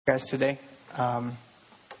Guys today.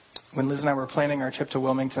 When Liz and I were planning our trip to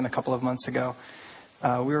Wilmington a couple of months ago,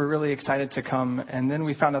 we were really excited to come, and then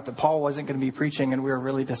we found out that Paul wasn't going to be preaching, and we were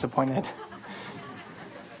really disappointed.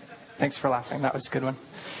 Thanks for laughing. That was a good one.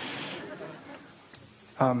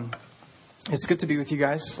 It's good to be with you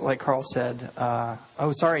guys. Like Carl said,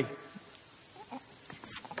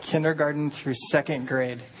 kindergarten through second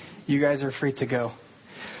grade, you guys are free to go.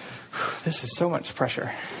 This is so much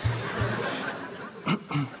pressure.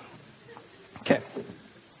 Okay.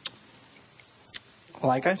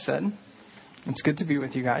 Like I said, it's good to be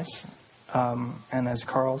with you guys. And as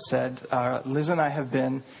Carl said, Liz and I have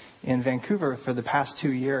been in Vancouver for the past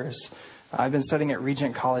 2 years. I've been studying at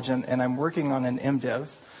Regent College, and I'm working on an MDiv,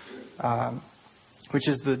 which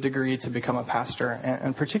is the degree to become a pastor.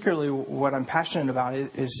 And particularly what I'm passionate about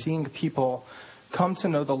is seeing people come to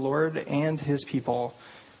know the Lord and His people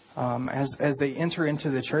as they enter into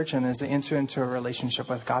the church and as they enter into a relationship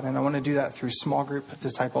with God. And I want to do that through small group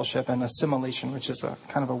discipleship and assimilation, which is a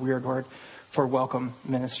kind of a weird word for welcome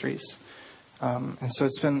ministries. And so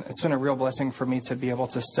it's been a real blessing for me to be able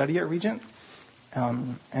to study at Regent.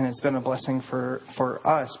 And it's been a blessing for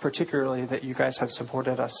us, particularly that you guys have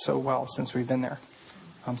supported us so well since we've been there.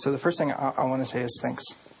 So the first thing I want to say is thanks.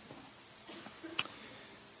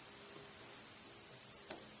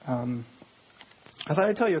 I thought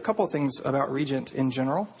I'd tell you a couple of things about Regent in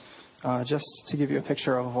general, just to give you a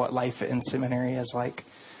picture of what life in seminary is like.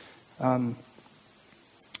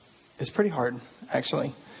 It's pretty hard,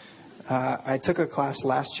 actually. I took a class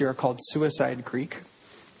last year called Suicide Greek,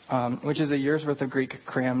 which is a year's worth of Greek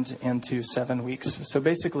crammed into 7 weeks. So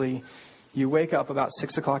basically, you wake up about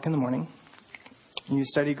 6 o'clock in the morning, you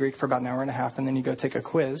study Greek for about an hour and a half, and then you go take a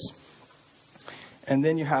quiz. And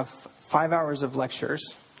then you have 5 hours of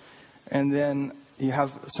lectures, and then you have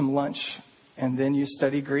some lunch, and then you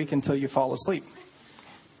study Greek until you fall asleep.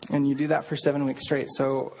 And you do that for 7 weeks straight.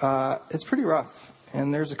 So it's pretty rough.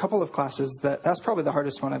 And there's a couple of classes that's probably the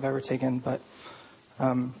hardest one I've ever taken. But,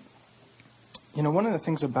 one of the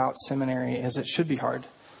things about seminary is it should be hard.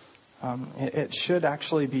 It should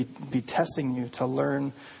actually be testing you to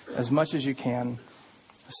learn as much as you can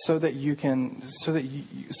so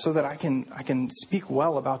that I can speak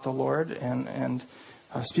well about the Lord and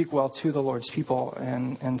speak well to the Lord's people.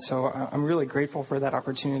 And so I'm really grateful for that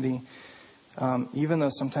opportunity, even though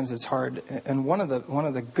sometimes it's hard. And one of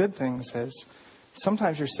the good things is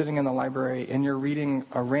sometimes you're sitting in the library and you're reading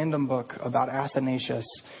a random book about Athanasius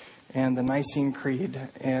and the Nicene Creed,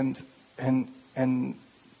 and in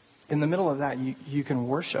the middle of that you can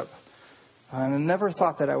worship. And I never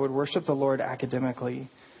thought that I would worship the Lord academically,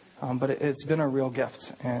 but it's been a real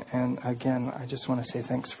gift. And again, I just want to say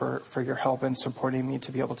thanks for your help in supporting me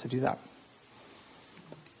to be able to do that.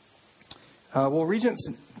 Well, Regent's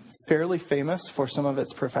fairly famous for some of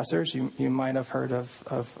its professors. You might have heard of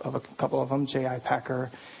a couple of them: J.I.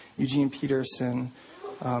 Packer, Eugene Peterson,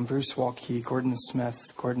 Bruce Waltke, Gordon Smith,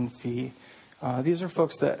 Gordon Fee. These are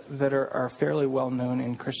folks that are fairly well known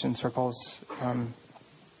in Christian circles.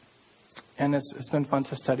 And it's been fun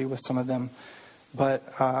to study with some of them. But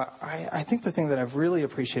I think the thing that I've really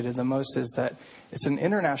appreciated the most is that it's an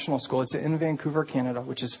international school. It's in Vancouver, Canada,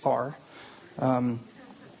 which is far. And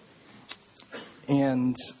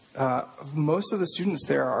most of the students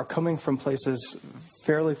there are coming from places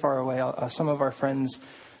fairly far away. Some of our friends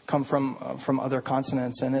come from other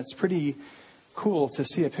continents, and it's pretty cool to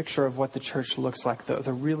see a picture of what the church looks like,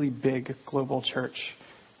 the really big global church.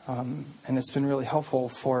 And it's been really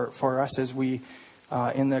helpful for us as we,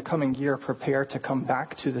 in the coming year, prepare to come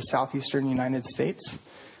back to the southeastern United States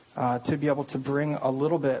to be able to bring a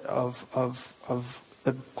little bit of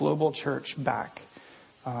the global church back.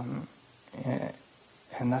 And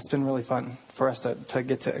that's been really fun for us to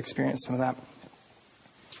get to experience some of that.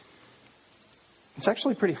 It's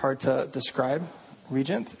actually pretty hard to describe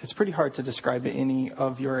Regent. It's pretty hard to describe any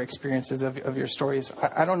of your experiences, of your stories.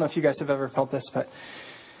 I don't know if you guys have ever felt this, but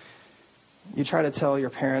you try to tell your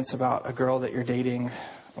parents about a girl that you're dating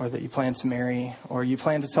or that you plan to marry, or you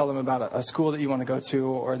plan to tell them about a school that you want to go to,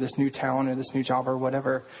 or this new town or this new job or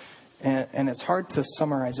whatever. And it's hard to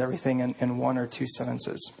summarize everything in 1 or 2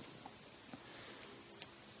 sentences.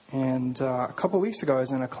 And a couple of weeks ago, I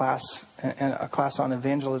was in a class on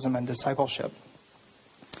evangelism and discipleship.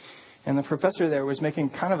 And the professor there was making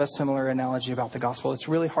kind of a similar analogy about the gospel. It's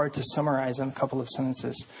really hard to summarize in a couple of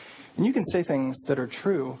sentences. And you can say things that are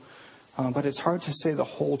true, but it's hard to say the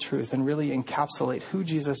whole truth and really encapsulate who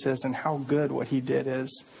Jesus is and how good what he did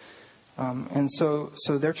is. And so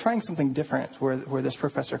they're trying something different where this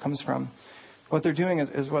professor comes from. What they're doing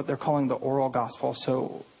is what they're calling the oral gospel.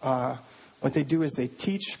 So what they do is they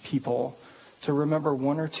teach people to remember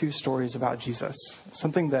one or two stories about Jesus,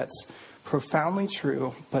 something that's profoundly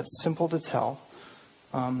true but simple to tell,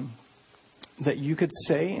 that you could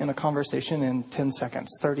say in a conversation in 10 seconds,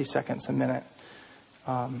 30 seconds, a minute,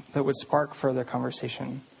 that would spark further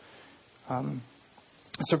conversation.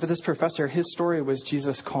 So for this professor, his story was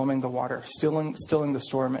Jesus calming the water, stilling the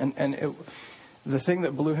storm. And the thing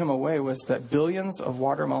that blew him away was that billions of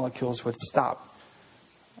water molecules would stop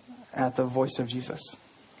at the voice of Jesus.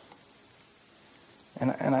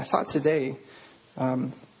 And I thought today,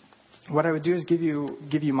 what I would do is give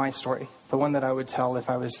you my story, the one that I would tell if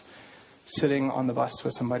I was sitting on the bus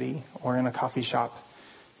with somebody or in a coffee shop.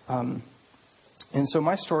 And so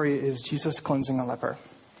my story is Jesus cleansing a leper.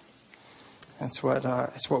 That's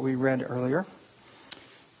what we read earlier.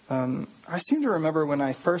 I seem to remember when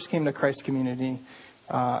I first came to Christ Community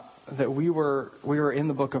that we were in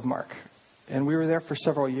the book of Mark, and we were there for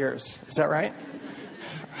several years. Is that right?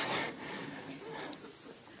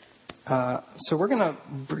 So we're going to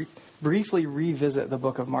briefly revisit the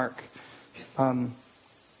book of Mark.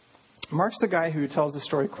 Mark's the guy who tells the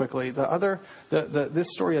story quickly. This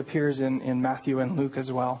story appears in Matthew and Luke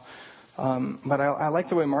as well. But I like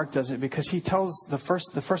the way Mark does it because he tells the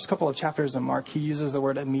first couple of chapters of Mark, he uses the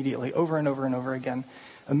word immediately over and over and over again.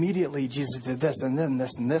 Immediately, Jesus did this and then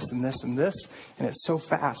this and this and this and this, and it's so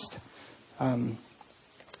fast. And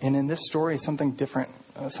in this story, something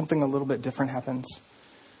a little bit different happens.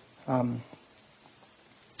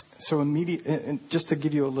 So just to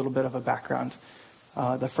give you a little bit of a background,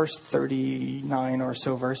 the first 39 or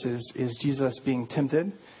so verses is Jesus being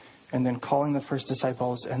tempted, and then calling the first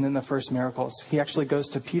disciples, and then the first miracles. He actually goes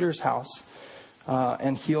to Peter's house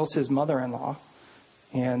and heals his mother-in-law.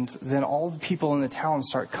 And then all the people in the town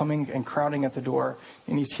start coming and crowding at the door.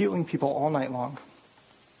 And he's healing people all night long.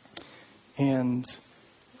 And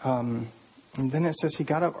then it says he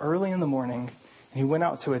got up early in the morning, and he went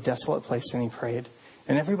out to a desolate place and he prayed.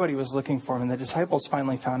 And everybody was looking for him. And the disciples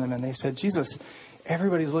finally found him, and they said, Jesus,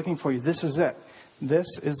 everybody's looking for you. This is it. This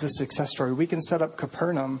is the success story. We can set up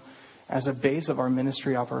Capernaum as a base of our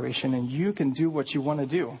ministry operation, and you can do what you want to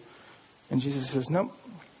do. And Jesus says, nope,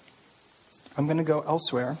 I'm going to go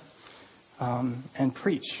elsewhere and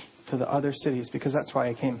preach to the other cities because that's why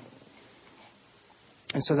I came.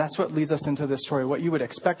 And so that's what leads us into this story. What you would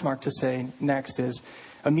expect Mark to say next is,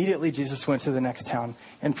 immediately Jesus went to the next town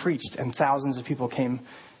and preached, and thousands of people came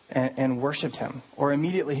and worshipped him. Or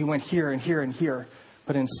immediately he went here and here and here.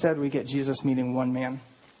 But instead we get Jesus meeting one man.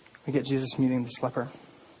 We get Jesus meeting this leper.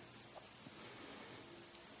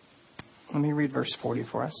 Let me read verse 40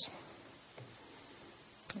 for us.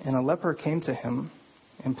 And a leper came to him,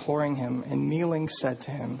 imploring him, and kneeling said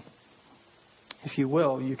to him, if you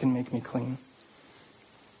will, you can make me clean.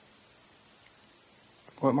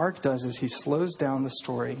 What Mark does is he slows down the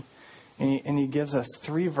story, and he gives us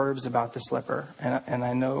 3 verbs about this leper. And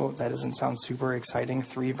I know that doesn't sound super exciting.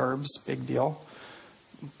 3 verbs, big deal.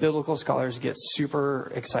 Biblical scholars get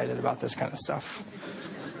super excited about this kind of stuff.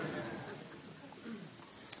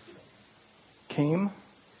 Came,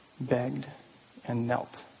 begged, and knelt.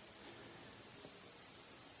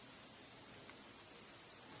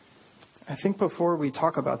 I think before we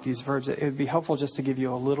talk about these verbs, it would be helpful just to give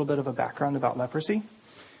you a little bit of a background about leprosy.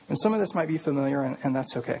 And some of this might be familiar, and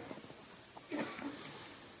that's okay.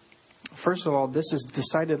 First of all, this is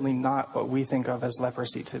decidedly not what we think of as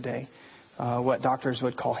leprosy today, what doctors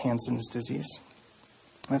would call Hansen's disease.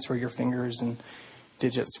 That's where your fingers and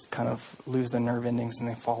digits kind of lose the nerve endings and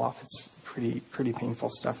they fall off. It's pretty painful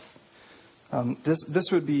stuff. This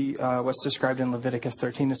would be what's described in Leviticus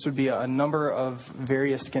 13. This would be a number of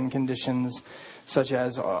various skin conditions, such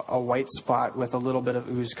as a white spot with a little bit of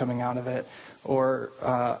ooze coming out of it, or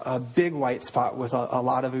a big white spot with a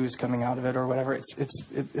lot of ooze coming out of it, or whatever.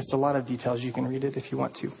 It's a lot of details. You can read it if you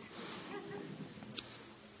want to.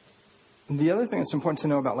 The other thing that's important to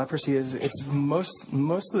know about leprosy is it's most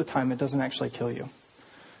of the time it doesn't actually kill you.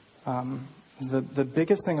 The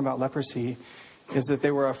biggest thing about leprosy is that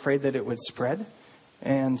they were afraid that it would spread.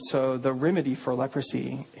 And so the remedy for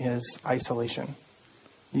leprosy is isolation.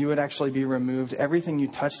 You would actually be removed. Everything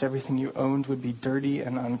you touched, everything you owned would be dirty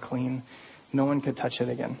and unclean. No one could touch it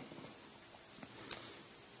again.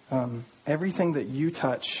 Everything that you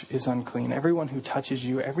touch is unclean. Everyone who touches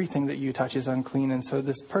you, everything that you touch is unclean. And so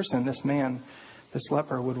this person, this man, this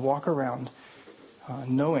leper would walk around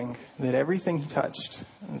knowing that everything he touched,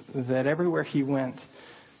 that everywhere he went,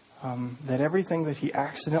 that everything that he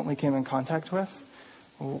accidentally came in contact with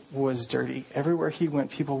was dirty. Everywhere he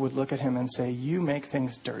went, people would look at him and say, you make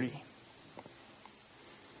things dirty.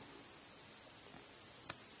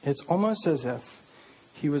 It's almost as if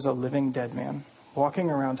he was a living dead man walking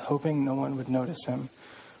around hoping no one would notice him,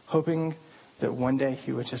 hoping that one day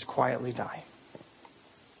he would just quietly die.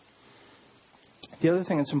 The other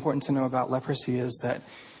thing that's important to know about leprosy is that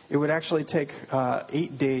it would actually take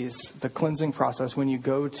 8 days, the cleansing process, when you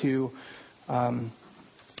go to,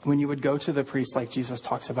 when you would go to the priest, like Jesus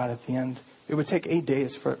talks about at the end. It would take 8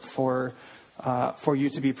 days for you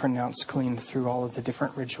to be pronounced clean through all of the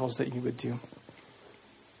different rituals that you would do.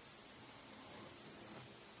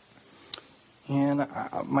 And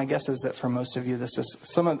my guess is that for most of you, this is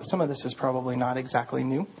some of this is probably not exactly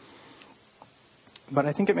new. But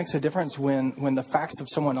I think it makes a difference when the facts of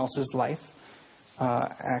someone else's life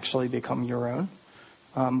actually become your own.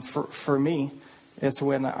 For me, it's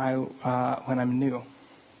when I'm new.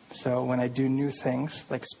 So when I do new things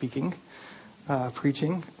like speaking,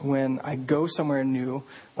 preaching, when I go somewhere new,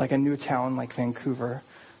 like a new town like Vancouver,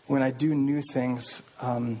 when I do new things.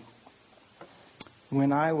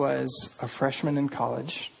 When I was a freshman in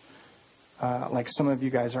college, like some of you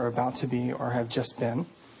guys are about to be or have just been,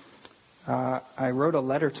 I wrote a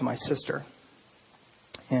letter to my sister.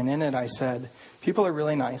 And in it I said, people are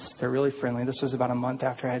really nice. They're really friendly. This was about a month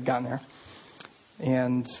after I had gotten there.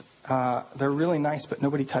 And they're really nice, but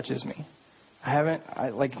nobody touches me.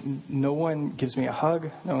 No one gives me a hug.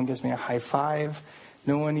 No one gives me a high five.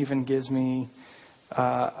 No one even gives me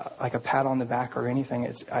like a pat on the back or anything.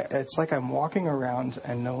 It's like I'm walking around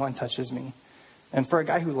and no one touches me. And for a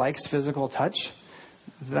guy who likes physical touch,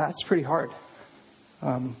 that's pretty hard.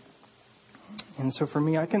 And so for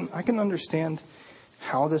me, I can understand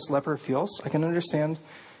how this leper feels. I can understand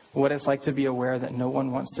what it's like to be aware that no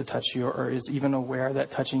one wants to touch you or is even aware that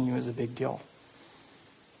touching you is a big deal.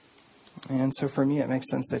 And so for me, it makes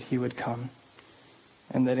sense that he would come.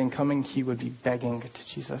 And that in coming, he would be begging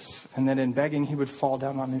to Jesus. And that in begging, he would fall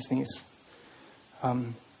down on his knees.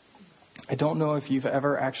 I don't know if you've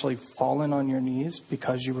ever actually fallen on your knees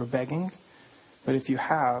because you were begging. But if you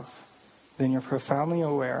have, then you're profoundly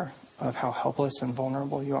aware of how helpless and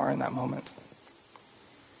vulnerable you are in that moment.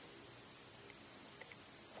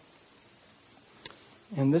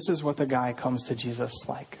 And this is what the guy comes to Jesus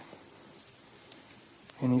like.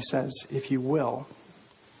 And he says, if you will,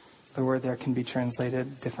 the word there can be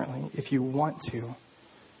translated differently. If you want to,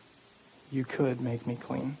 you could make me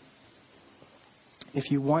clean.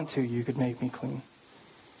 If you want to, you could make me clean.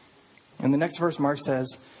 In the next verse, Mark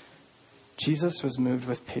says, Jesus was moved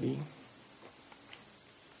with pity.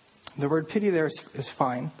 The word pity there is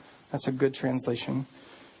fine. That's a good translation.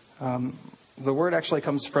 The word actually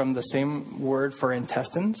comes from the same word for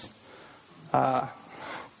intestines,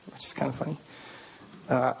 which is kind of funny.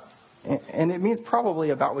 And it means probably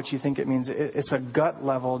about what you think it means. It's a gut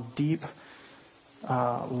level, deep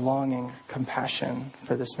longing, compassion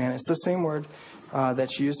for this man. It's the same word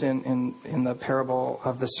that's used in the parable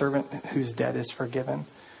of the servant whose debt is forgiven.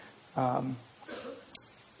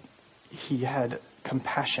 He had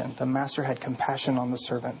compassion. The master had compassion on the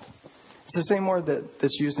servant. It's the same word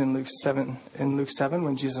that's used in Luke 7. In Luke 7,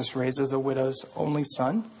 when Jesus raises a widow's only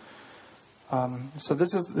son. So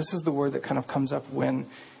this is the word that kind of comes up when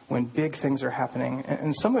big things are happening.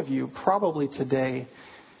 And some of you probably today,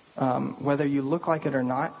 whether you look like it or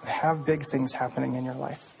not, have big things happening in your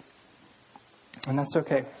life. And that's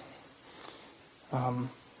okay.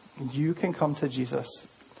 You can come to Jesus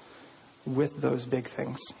with those big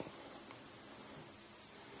things.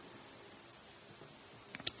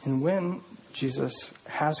 And when Jesus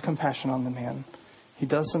has compassion on the man, he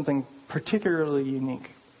does something particularly unique.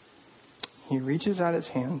 He reaches out his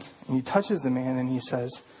hand and he touches the man and he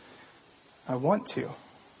says, I want to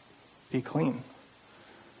be clean.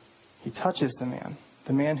 He touches the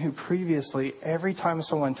man who previously, every time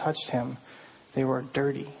someone touched him, they were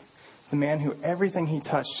dirty. The man who everything he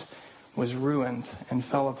touched was ruined and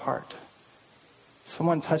fell apart.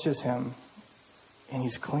 Someone touches him and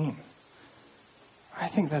he's clean. I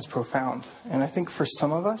think that's profound. And I think for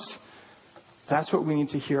some of us, that's what we need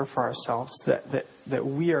to hear for ourselves, that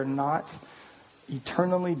we are not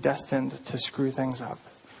eternally destined to screw things up.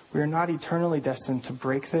 We are not eternally destined to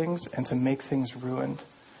break things and to make things ruined.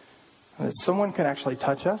 That someone can actually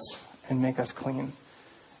touch us and make us clean.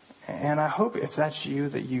 And I hope if that's you,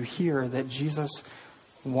 that you hear that Jesus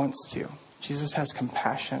wants to. Jesus has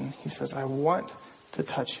compassion. He says, I want to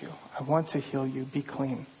touch you. I want to heal you. Be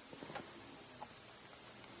clean.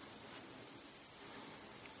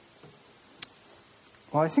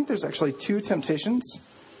 Well, I think there's actually two temptations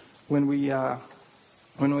when we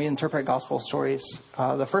interpret gospel stories.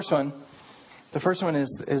 The first one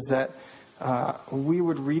is that we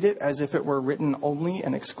would read it as if it were written only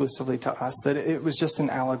and exclusively to us. That it was just an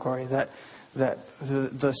allegory. That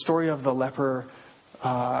the story of the leper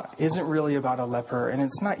isn't really about a leper, and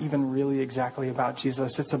it's not even really exactly about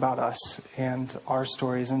Jesus. It's about us and our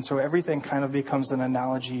stories. And so everything kind of becomes an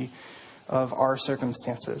analogy of our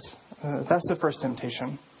circumstances. That's the first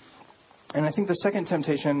temptation. And I think the second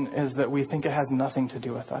temptation is that we think it has nothing to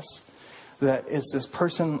do with us. That it's this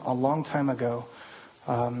person a long time ago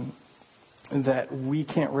that we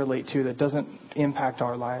can't relate to, that doesn't impact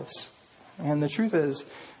our lives. And the truth is,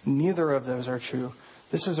 neither of those are true.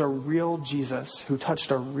 This is a real Jesus who touched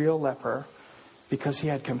a real leper because he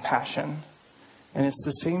had compassion. And it's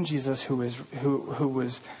the same Jesus who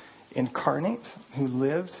was incarnate, who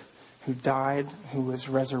lived, who died, who was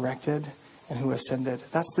resurrected, and who ascended.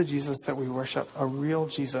 That's the Jesus that we worship, a real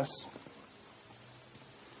Jesus.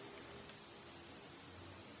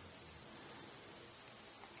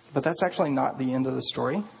 But that's actually not the end of the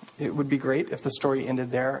story. It would be great if the story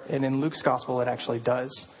ended there. And in Luke's gospel, it actually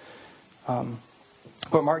does.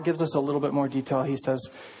 But Mark gives us a little bit more detail. He says,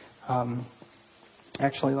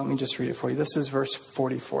 actually, let me just read it for you. This is verse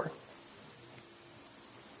 44.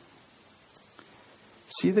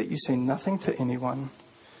 See that you say nothing to anyone,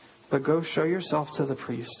 but go show yourself to the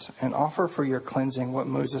priest and offer for your cleansing what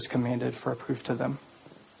Moses commanded for a proof to them.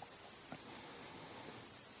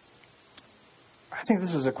 I think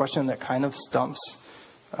this is a question that kind of stumps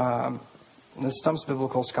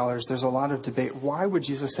biblical scholars. There's a lot of debate. Why would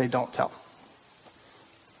Jesus say, don't tell?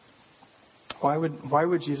 Why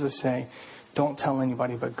would Jesus say, don't tell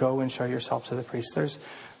anybody, but go and show yourself to the priest?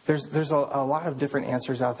 There's a lot of different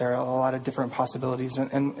answers out there, a lot of different possibilities,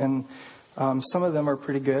 and some of them are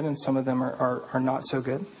pretty good, and some of them are not so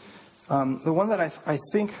good. The one that I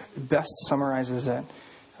think best summarizes it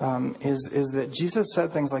is that Jesus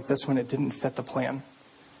said things like this when it didn't fit the plan.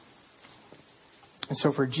 And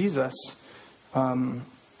so for Jesus,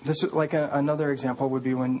 this like another example would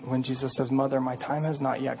be when Jesus says, "Mother, my time has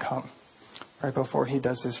not yet come," right before he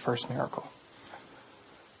does his first miracle.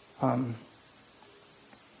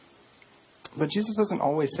 But Jesus doesn't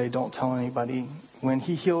always say, don't tell anybody. When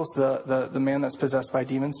he heals the man that's possessed by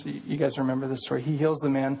demons, you guys remember this story. He heals the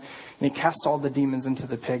man, and he casts all the demons into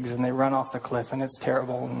the pigs, and they run off the cliff, and it's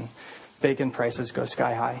terrible, and bacon prices go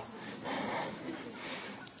sky high.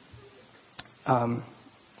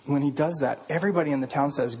 When he does that, everybody in the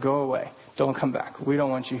town says, go away. Don't come back. We don't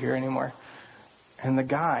want you here anymore. And the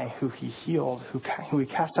guy who he healed, who he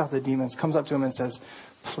cast out the demons, comes up to him and says,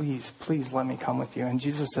 please let me come with you. And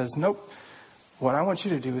Jesus says, nope. What I want you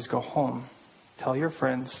to do is go home. Tell your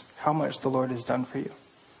friends how much the Lord has done for you.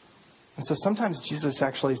 And so sometimes Jesus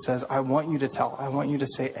actually says, I want you to tell. I want you to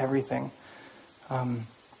say everything. And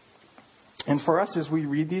for us, as we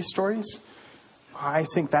read these stories, I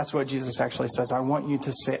think that's what Jesus actually says. I want you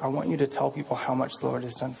to tell people how much the Lord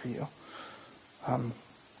has done for you.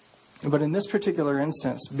 But in this particular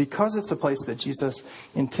instance, because it's a place that Jesus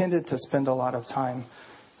intended to spend a lot of time,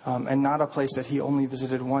 and not a place that he only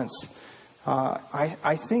visited once,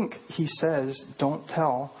 I think he says, don't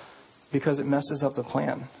tell, because it messes up the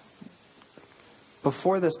plan.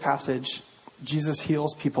 Before this passage, Jesus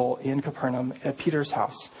heals people in Capernaum at Peter's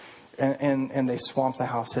house, and they swamp the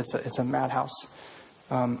house. It's a madhouse.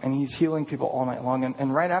 And he's healing people all night long.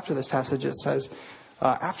 And right after this passage, it says,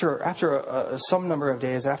 after some number of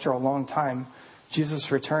days, after a long time,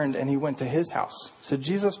 Jesus returned and he went to his house. So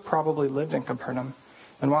Jesus probably lived in Capernaum.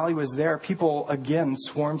 And while he was there, people again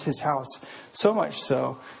swarmed his house, so much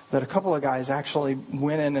so that a couple of guys actually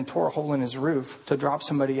went in and tore a hole in his roof to drop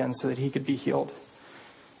somebody in so that he could be healed.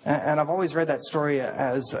 And I've always read that story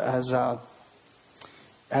as a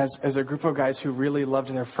group of guys who really loved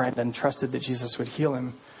their friend and trusted that Jesus would heal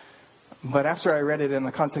him. But after I read it in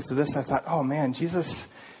the context of this, I thought, oh man, Jesus,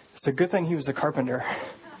 it's a good thing he was a carpenter.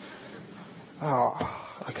 Oh,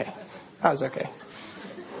 okay. That was okay.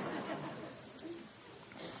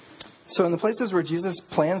 So in the places where Jesus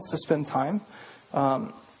plans to spend time,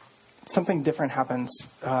 something different happens.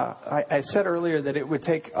 I said earlier that it would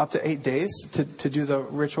take up to 8 days to do the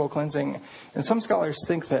ritual cleansing. And some scholars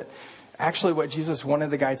think that actually what Jesus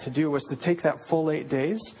wanted the guy to do was to take that full 8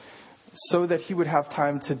 days so that he would have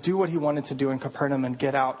time to do what he wanted to do in Capernaum and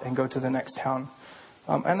get out and go to the next town.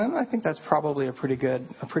 And then I think that's probably a pretty good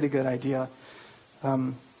idea.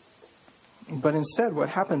 But instead, what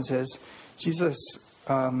happens is Jesus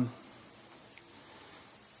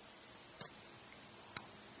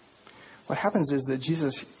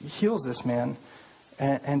heals this man,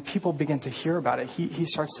 and people begin to hear about it. He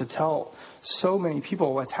starts to tell so many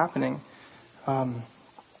people what's happening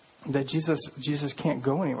that Jesus can't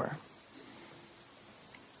go anywhere.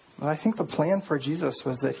 Well, I think the plan for Jesus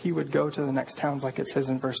was that he would go to the next towns, like it says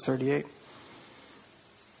in verse 38.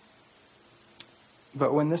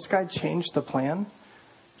 But when this guy changed the plan,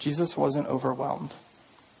 Jesus wasn't overwhelmed.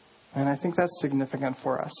 And I think that's significant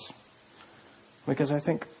for us. Because I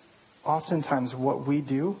think oftentimes what we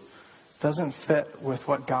do doesn't fit with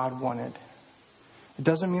what God wanted. It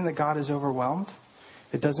doesn't mean that God is overwhelmed.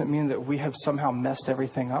 It doesn't mean that we have somehow messed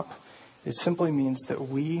everything up. It simply means that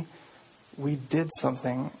we did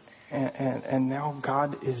something and now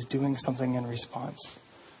God is doing something in response.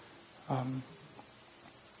 And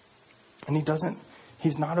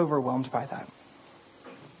he's not overwhelmed by that.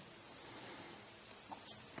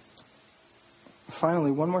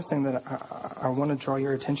 Finally, one more thing that I want to draw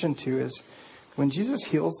your attention to is when Jesus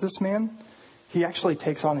heals this man, he actually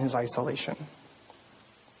takes on his isolation.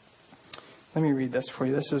 Let me read this for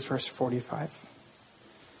you. This is verse 45.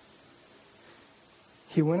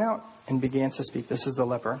 He went out and began to speak. This is the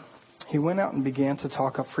leper. He went out and began to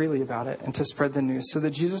talk up freely about it and to spread the news so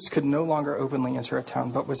that Jesus could no longer openly enter a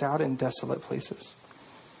town, but was out in desolate places.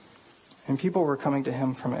 And people were coming to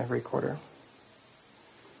him from every quarter.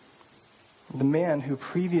 The man who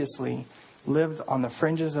previously lived on the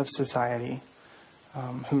fringes of society,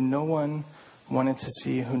 who no one wanted to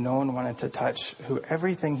see, who no one wanted to touch, who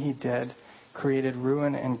everything he did created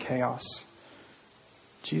ruin and chaos.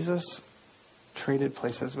 Jesus traded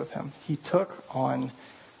places with him. He took on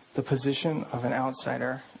the position of an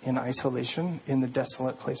outsider in isolation in the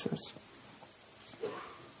desolate places.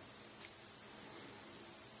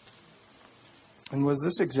 And was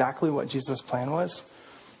this exactly what Jesus' plan was?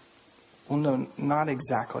 Well, no, not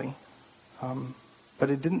exactly. But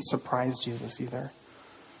it didn't surprise Jesus either.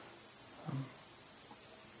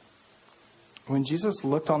 When Jesus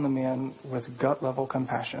looked on the man with gut-level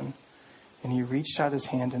compassion, and he reached out his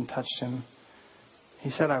hand and touched him, he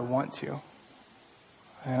said, "I want to."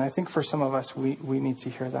 And I think for some of us, we need to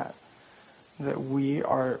hear that. That we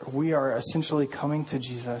are essentially coming to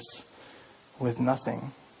Jesus with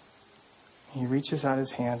nothing. He reaches out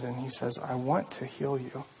his hand and he says, "I want to heal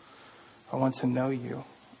you. I want to know you.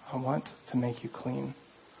 I want to make you clean."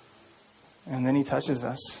 And then he touches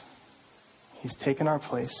us. He's taken our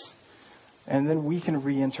place. And then we can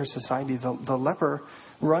re-enter society. The leper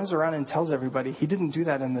runs around and tells everybody. He didn't do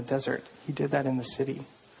that in the desert. He did that in the city.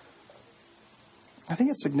 I think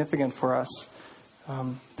it's significant for us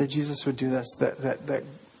that Jesus would do this, that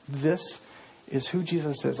this is who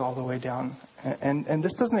Jesus is all the way down. And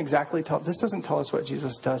this doesn't tell us what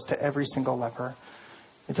Jesus does to every single leper.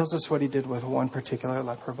 It tells us what he did with one particular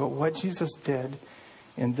leper. But what Jesus did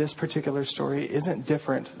in this particular story isn't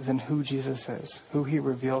different than who Jesus is, who he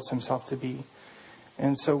reveals himself to be.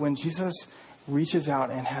 And so when Jesus reaches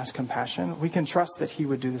out and has compassion, we can trust that he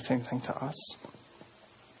would do the same thing to us.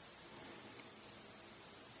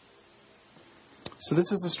 So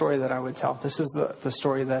this is the story that I would tell. This is the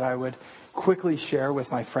story that I would quickly share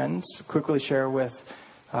with my friends, quickly share with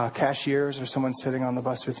cashiers or someone sitting on the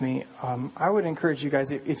bus with me. I would encourage you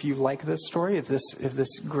guys, if you like this story, if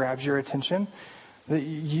this grabs your attention, that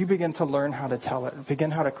you begin to learn how to tell it,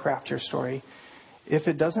 begin how to craft your story. If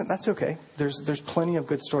it doesn't, that's okay. There's plenty of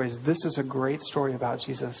good stories. This is a great story about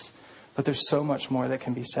Jesus, but there's so much more that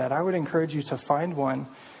can be said. I would encourage you to find one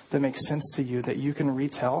that makes sense to you, that you can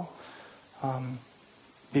retell,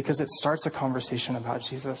 because it starts a conversation about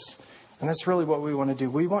Jesus. And that's really what we want to do.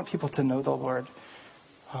 We want people to know the Lord.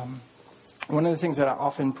 One of the things that I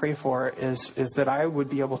often pray for is that I would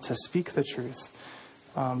be able to speak the truth.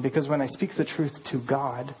 Because when I speak the truth to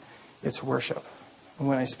God, it's worship. And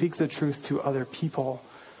when I speak the truth to other people,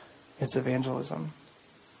 it's evangelism.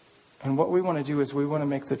 And what we want to do is we want to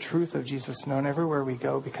make the truth of Jesus known everywhere we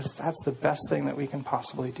go, because that's the best thing that we can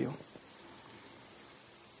possibly do.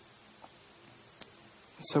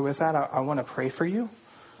 So with that, I want to pray for you.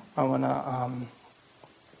 I want to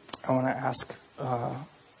ask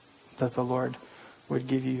that the Lord would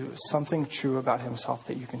give you something true about himself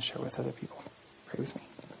that you can share with other people. Pray with me.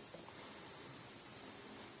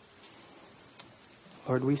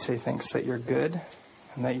 Lord, we say thanks that you're good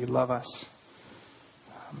and that you love us.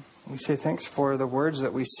 We say thanks for the words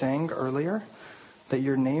that we sang earlier, that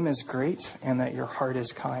your name is great and that your heart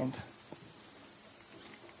is kind.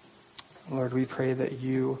 Lord, we pray that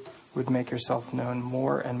you would make yourself known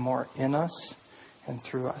more and more in us and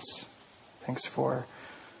through us. Thanks for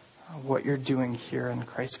what you're doing here in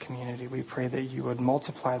Christ Community. We pray that you would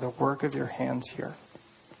multiply the work of your hands here.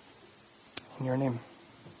 In your name,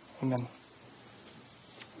 amen.